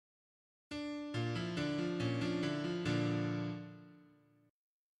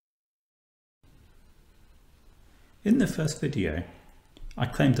In the first video, I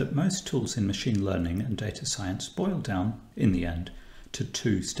claimed that most tools in machine learning and data science boil down, in the end, to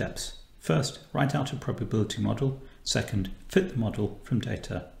two steps. First, write out a probability model. Second, fit the model from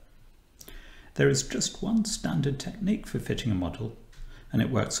data. There is just one standard technique for fitting a model, and it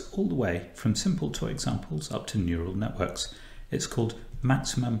works all the way from simple toy examples up to neural networks. It's called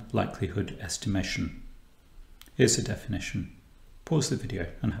maximum likelihood estimation. Here's the definition. Pause the video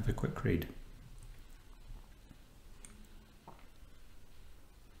and have a quick read.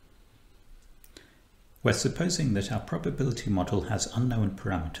 We're supposing that our probability model has unknown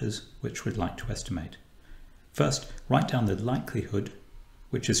parameters which we'd like to estimate. First, write down the likelihood,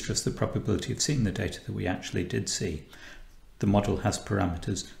 which is just the probability of seeing the data that we actually did see. The model has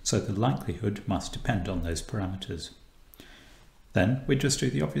parameters, so the likelihood must depend on those parameters. Then we just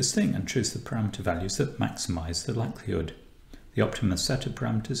do the obvious thing and choose the parameter values that maximize the likelihood. The optimum set of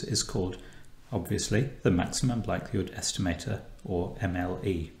parameters is called, obviously, the maximum likelihood estimator, or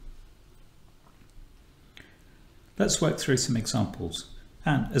MLE. Let's work through some examples,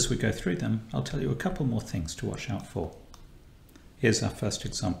 and as we go through them, I'll tell you a couple more things to watch out for. Here's our first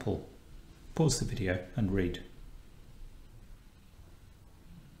example. Pause the video and read.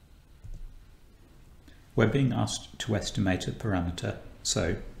 We're being asked to estimate a parameter,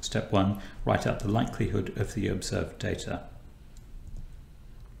 so step 1, write out the likelihood of the observed data.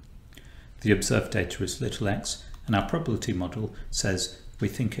 The observed data is little x, and our probability model says we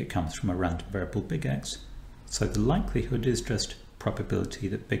think it comes from a random variable big X. So the likelihood is just probability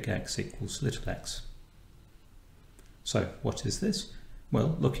that big X equals little x. So what is this?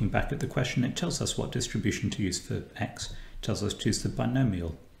 Well, looking back at the question, it tells us what distribution to use for x. It tells us to use the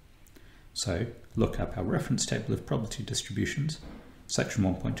binomial. So look up our reference table of probability distributions, section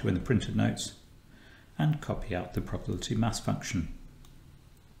 1.2 in the printed notes, and copy out the probability mass function.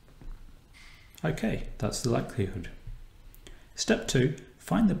 Okay, that's the likelihood. Step 2,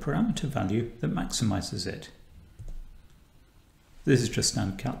 find the parameter value that maximizes it. This is just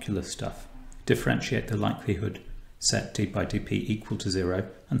standard calculus stuff. Differentiate the likelihood, set d by dp equal to 0,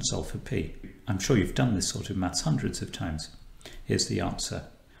 and solve for p. I'm sure you've done this sort of maths hundreds of times. Here's the answer.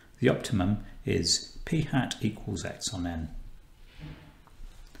 The optimum is p hat equals x on n.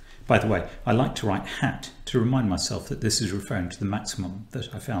 By the way, I like to write hat to remind myself that this is referring to the maximum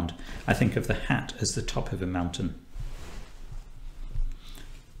that I found. I think of the hat as the top of a mountain.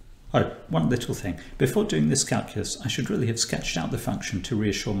 Oh, one little thing. Before doing this calculus, I should really have sketched out the function to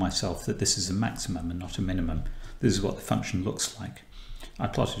reassure myself that this is a maximum and not a minimum. This is what the function looks like. I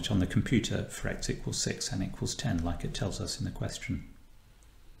plotted it on the computer for x equals 6 and equals 10, like it tells us in the question.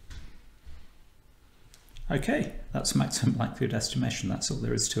 Okay, that's maximum likelihood estimation. That's all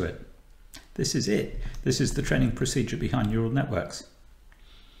there is to it. This is it. This is the training procedure behind neural networks.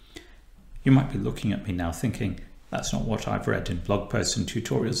 You might be looking at me now thinking, that's not what I've read in blog posts and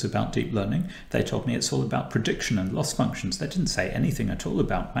tutorials about deep learning. They told me it's all about prediction and loss functions. They didn't say anything at all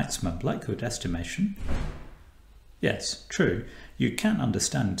about maximum likelihood estimation. Yes, true. You can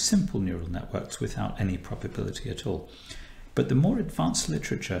understand simple neural networks without any probability at all. But the more advanced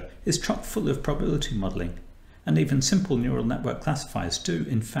literature is chock full of probability modeling, and even simple neural network classifiers do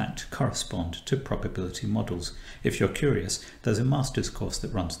in fact correspond to probability models. If you're curious, there's a master's course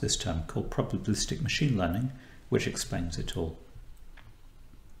that runs this term called Probabilistic Machine Learning, which explains it all.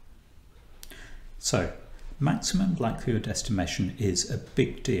 So, maximum likelihood estimation is a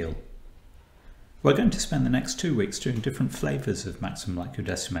big deal. We're going to spend the next 2 weeks doing different flavors of maximum likelihood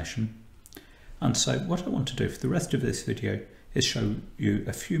estimation. And so what I want to do for the rest of this video is show you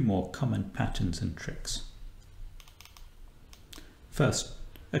a few more common patterns and tricks. First,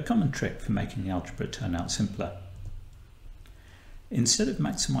 a common trick for making the algebra turn out simpler. Instead of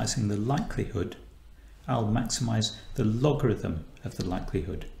maximizing the likelihood, I'll maximize the logarithm of the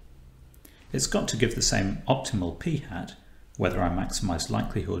likelihood. It's got to give the same optimal p hat, whether I maximize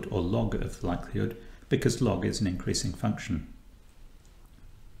likelihood or log of the likelihood, because log is an increasing function.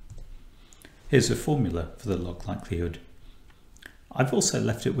 Here's a formula for the log likelihood. I've also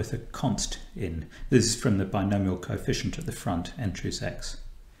left it with a const in. This is from the binomial coefficient at the front, n choose x.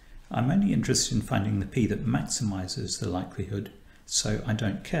 I'm only interested in finding the p that maximizes the likelihood, so I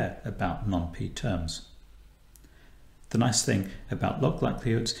don't care about non-p terms. The nice thing about log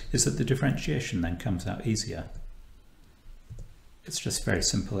likelihoods is that the differentiation then comes out easier. It's just very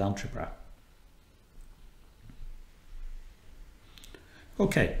simple algebra.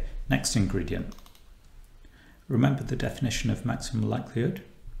 Okay, next ingredient. Remember the definition of maximum likelihood?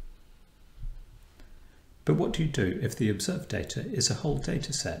 But what do you do if the observed data is a whole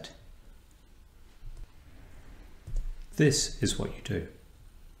data set? This is what you do.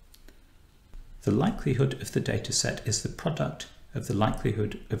 the likelihood of the data set is the product of the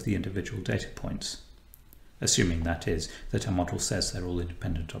likelihood of the individual data points, assuming that is, that our model says they're all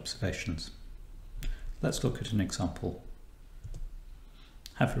independent observations. Let's look at an example.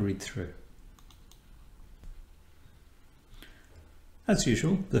 Have a read through. As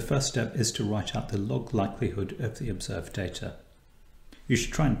usual, the first step is to write out the log likelihood of the observed data. You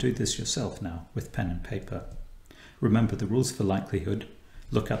should try and do this yourself now with pen and paper. Remember the rules for likelihood,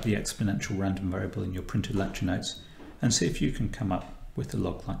 look up the exponential random variable in your printed lecture notes, and see if you can come up with the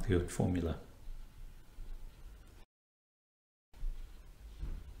log likelihood formula.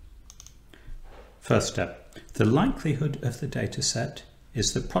 First step, the likelihood of the data set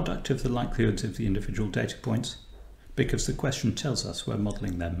is the product of the likelihoods of the individual data points, because the question tells us we're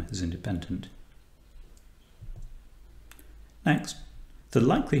modelling them as independent. Next, the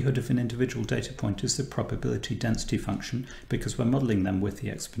likelihood of an individual data point is the probability density function, because we're modelling them with the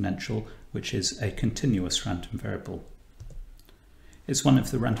exponential, which is a continuous random variable. It's one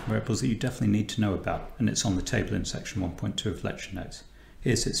of the random variables that you definitely need to know about, and it's on the table in section 1.2 of lecture notes.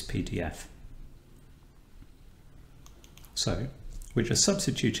 Here's its PDF. So, we just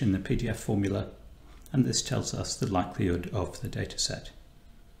substitute in the PDF formula, and this tells us the likelihood of the data set.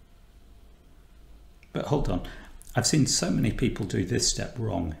 But hold on, I've seen so many people do this step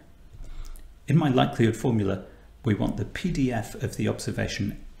wrong. In my likelihood formula, we want the PDF of the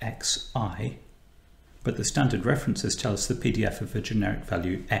observation xi, but the standard references tell us the PDF of a generic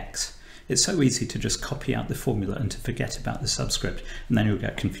value x. It's so easy to just copy out the formula and to forget about the subscript, and then you'll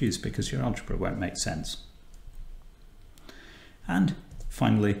get confused because your algebra won't make sense. And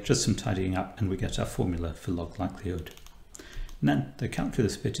finally, just some tidying up and we get our formula for log likelihood. And then the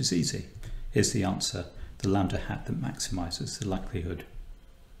calculus bit is easy. Here's the answer, the lambda hat that maximizes the likelihood.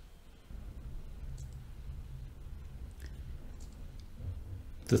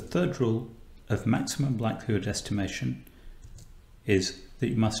 The third rule of maximum likelihood estimation is that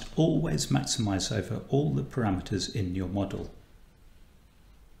you must always maximize over all the parameters in your model.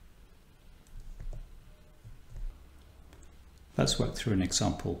 Let's work through an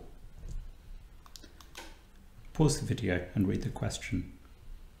example. Pause the video and read the question.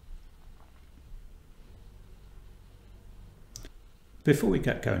 Before we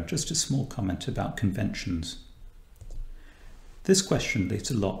get going, just a small comment about conventions. This question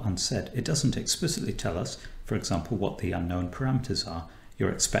leaves a lot unsaid. It doesn't explicitly tell us, for example, what the unknown parameters are. You're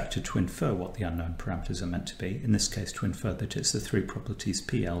expected to infer what the unknown parameters are meant to be, in this case to infer that it's the three properties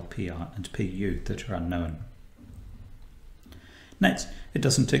PL, PR and PU that are unknown. Next, it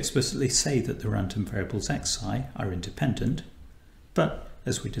doesn't explicitly say that the random variables xi are independent, but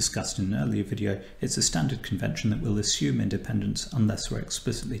as we discussed in an earlier video, it's a standard convention that will assume independence unless we're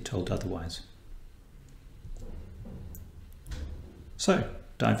explicitly told otherwise. So,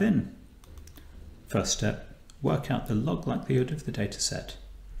 dive in. First step, work out the log likelihood of the data set.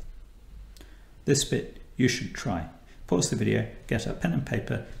 This bit you should try. Pause the video, get out pen and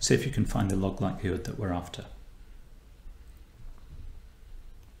paper, see if you can find the log likelihood that we're after.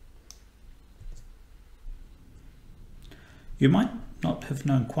 You might not have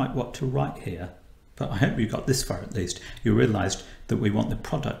known quite what to write here, but I hope you got this far at least. You realised that we want the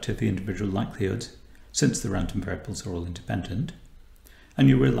product of the individual likelihoods, since the random variables are all independent, and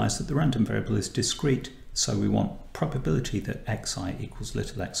you realise that the random variable is discrete, so we want probability that xi equals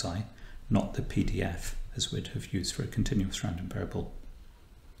little xi, not the PDF, as we'd have used for a continuous random variable.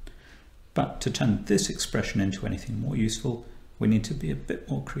 But to turn this expression into anything more useful, we need to be a bit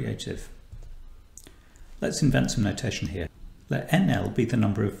more creative. Let's invent some notation here. Let NL be the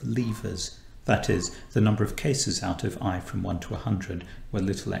number of levers, that is, the number of cases out of I from 1 to 100 where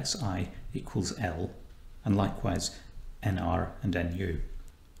little xi equals L, and likewise NR and NU.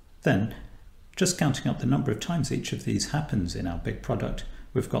 Then, just counting up the number of times each of these happens in our big product,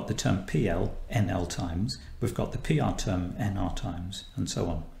 we've got the term PL NL times, we've got the PR term NR times, and so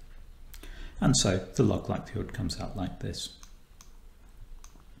on. And so the log likelihood comes out like this.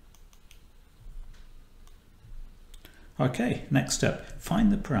 Okay, next step,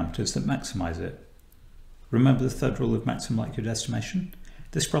 find the parameters that maximize it. Remember the third rule of maximum likelihood estimation?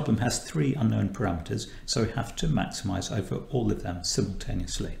 This problem has three unknown parameters, so we have to maximize over all of them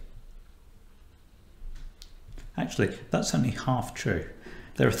simultaneously. Actually, that's only half true.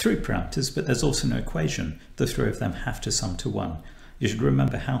 There are three parameters, but there's also no equation. The three of them have to sum to 1. You should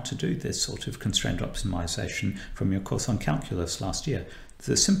remember how to do this sort of constrained optimization from your course on calculus last year.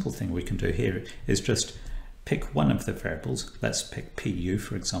 The simple thing we can do here is just pick one of the variables, let's pick PU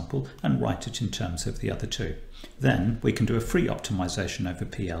for example, and write it in terms of the other two. Then we can do a free optimization over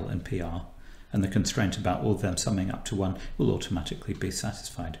PL and PR, and the constraint about all of them summing up to 1 will automatically be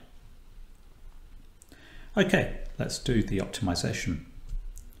satisfied. Okay, let's do the optimization.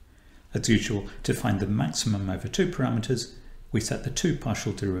 As usual, to find the maximum over two parameters, we set the two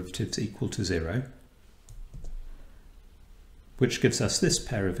partial derivatives equal to 0, which gives us this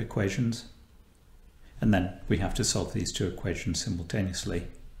pair of equations, and then we have to solve these two equations simultaneously,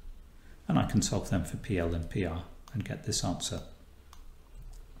 and I can solve them for PL and PR and get this answer.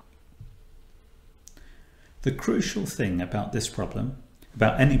 The crucial thing about this problem,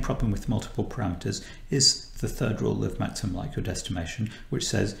 about any problem with multiple parameters, is the third rule of maximum likelihood estimation, which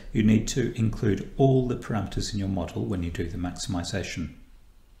says you need to include all the parameters in your model when you do the maximization.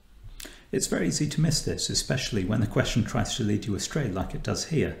 It's very easy to miss this, especially when the question tries to lead you astray like it does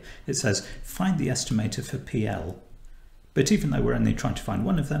here. It says find the estimator for PL, but even though we're only trying to find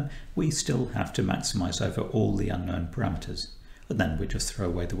one of them, we still have to maximize over all the unknown parameters, and then we just throw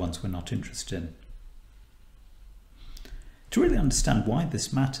away the ones we're not interested in. To really understand why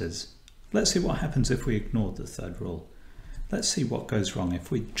this matters, let's see what happens if we ignore the third rule. Let's see what goes wrong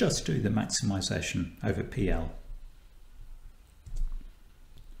if we just do the maximization over PL.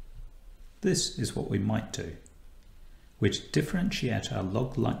 This is what we might do. We'd differentiate our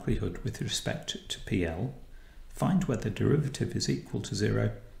log likelihood with respect to PL, find where the derivative is equal to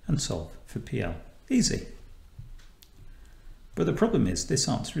 0, and solve for PL. Easy. But the problem is this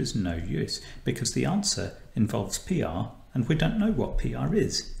answer is no use, because the answer involves PR, and we don't know what PR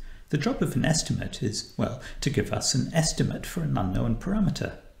is. The job of an estimate is, well, to give us an estimate for an unknown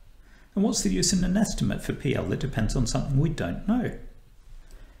parameter. And what's the use in an estimate for PL that depends on something we don't know?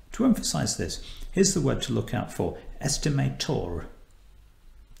 To emphasize this, here's the word to look out for: estimator.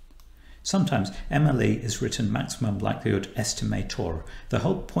 Sometimes MLE is written maximum likelihood estimator. The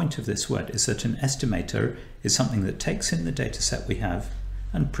whole point of this word is that an estimator is something that takes in the data set we have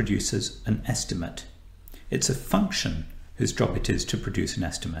and produces an estimate. It's a function whose job it is to produce an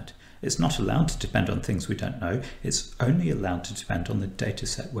estimate. It's not allowed to depend on things we don't know. It's only allowed to depend on the data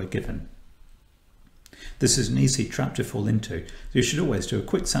set we're given. This is an easy trap to fall into. You should always do a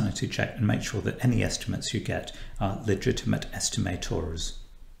quick sanity check and make sure that any estimates you get are legitimate estimators.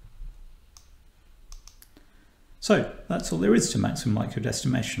 So that's all there is to maximum likelihood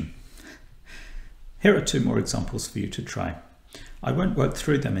estimation. Here are two more examples for you to try. I won't work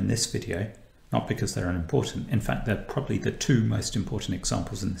through them in this video, not because they're unimportant. In fact, they're probably the two most important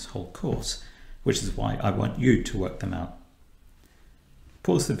examples in this whole course, which is why I want you to work them out.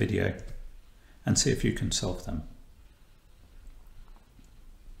 Pause the video and see if you can solve them.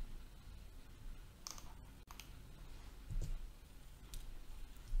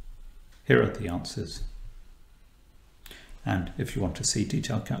 Here are the answers. And if you want to see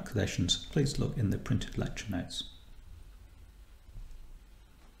detailed calculations, please look in the printed lecture notes.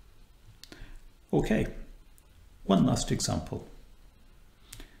 Okay, one last example.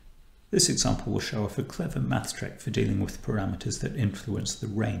 This example will show off a clever math trick for dealing with parameters that influence the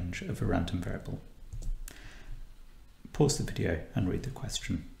range of a random variable. Pause the video and read the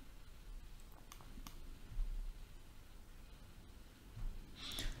question.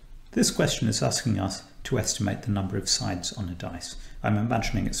 This question is asking us to estimate the number of sides on a dice. I'm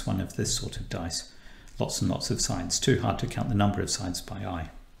imagining it's one of this sort of dice. Lots and lots of sides, too hard to count the number of sides by eye.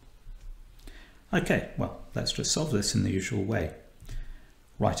 Okay, well, let's just solve this in the usual way.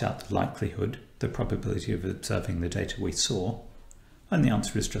 Write out the likelihood, the probability of observing the data we saw, and the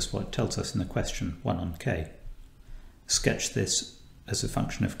answer is just what it tells us in the question, 1 on k. Sketch this as a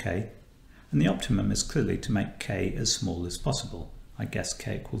function of k, and the optimum is clearly to make k as small as possible. I guess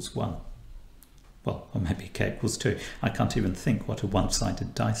k equals 1. Well, or maybe k equals 2. I can't even think what a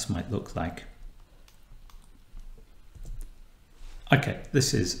one-sided dice might look like. Okay,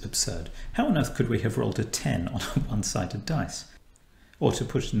 this is absurd. How on earth could we have rolled a 10 on a one-sided dice? Or to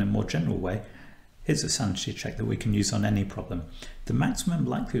put it in a more general way, here's a sanity check that we can use on any problem. The maximum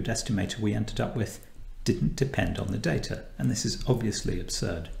likelihood estimator we ended up with didn't depend on the data, and this is obviously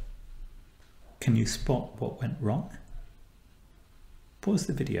absurd. Can you spot what went wrong? Pause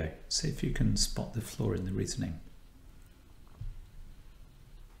the video, see if you can spot the flaw in the reasoning.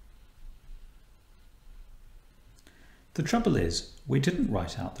 The trouble is, we didn't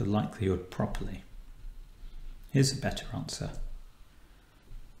write out the likelihood properly. Here's a better answer.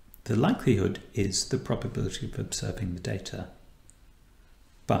 The likelihood is the probability of observing the data.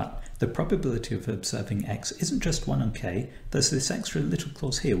 But the probability of observing x isn't just 1 on k, there's this extra little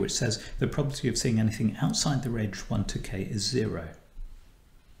clause here which says the probability of seeing anything outside the range 1 to k is 0.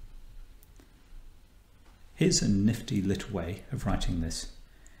 Here's a nifty little way of writing this.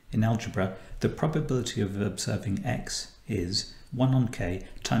 In algebra, the probability of observing x is 1 on k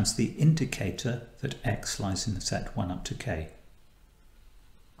times the indicator that x lies in the set 1 up to k.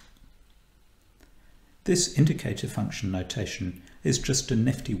 This indicator function notation is just a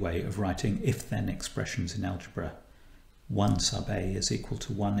nifty way of writing if-then expressions in algebra. 1 sub a is equal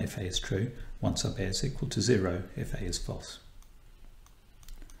to 1 if a is true, 1 sub a is equal to 0 if a is false.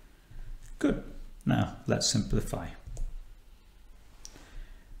 Good. Now let's simplify.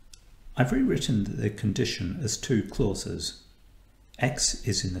 I've rewritten the condition as two clauses. X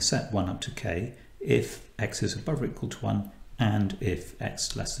is in the set 1 up to k if x is above or equal to 1 and if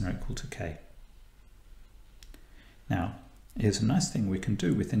x less than or equal to k. Now, here's a nice thing we can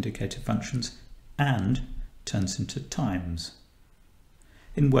do with indicator functions: and turns into times.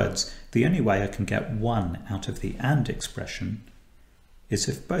 In words, the only way I can get 1 out of the and expression is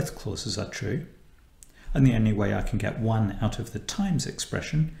if both clauses are true, and the only way I can get 1 out of the times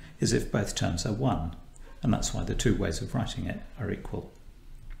expression is if both terms are 1, and that's why the two ways of writing it are equal.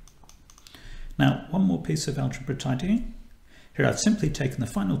 Now, one more piece of algebra tidying. Here I've simply taken the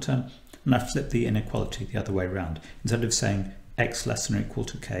final term and I've flipped the inequality the other way around. Instead of saying x less than or equal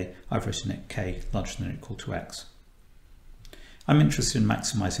to k, I've written it k larger than or equal to x. I'm interested in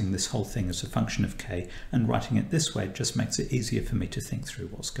maximising this whole thing as a function of k, and writing it this way just makes it easier for me to think through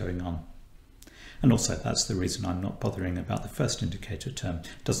what's going on. And also that's the reason I'm not bothering about the first indicator term.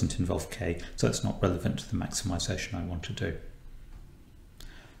 It doesn't involve k, so it's not relevant to the maximisation I want to do.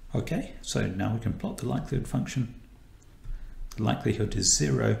 Okay, so now we can plot the likelihood function. The likelihood is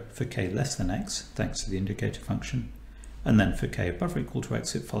 0 for k less than x, thanks to the indicator function, and then for k above or equal to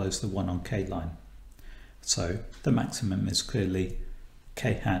x it follows the 1 on k line. So the maximum is clearly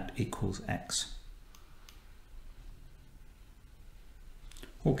k hat equals x.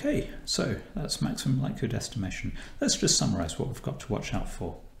 Okay, so that's maximum likelihood estimation. Let's just summarise what we've got to watch out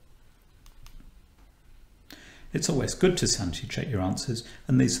for. It's always good to sanity check your answers,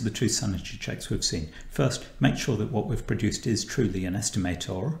 and these are the two sanity checks we've seen. First, make sure that what we've produced is truly an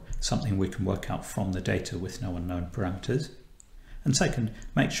estimator, something we can work out from the data with no unknown parameters. And second,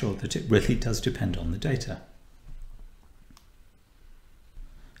 make sure that it really does depend on the data.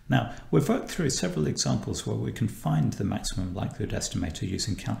 Now, we've worked through several examples where we can find the maximum likelihood estimator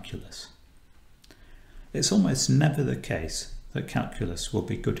using calculus. It's almost never the case that calculus will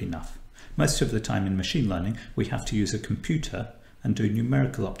be good enough. Most of the time in machine learning, we have to use a computer and do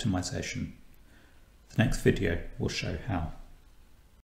numerical optimization. The next video will show how.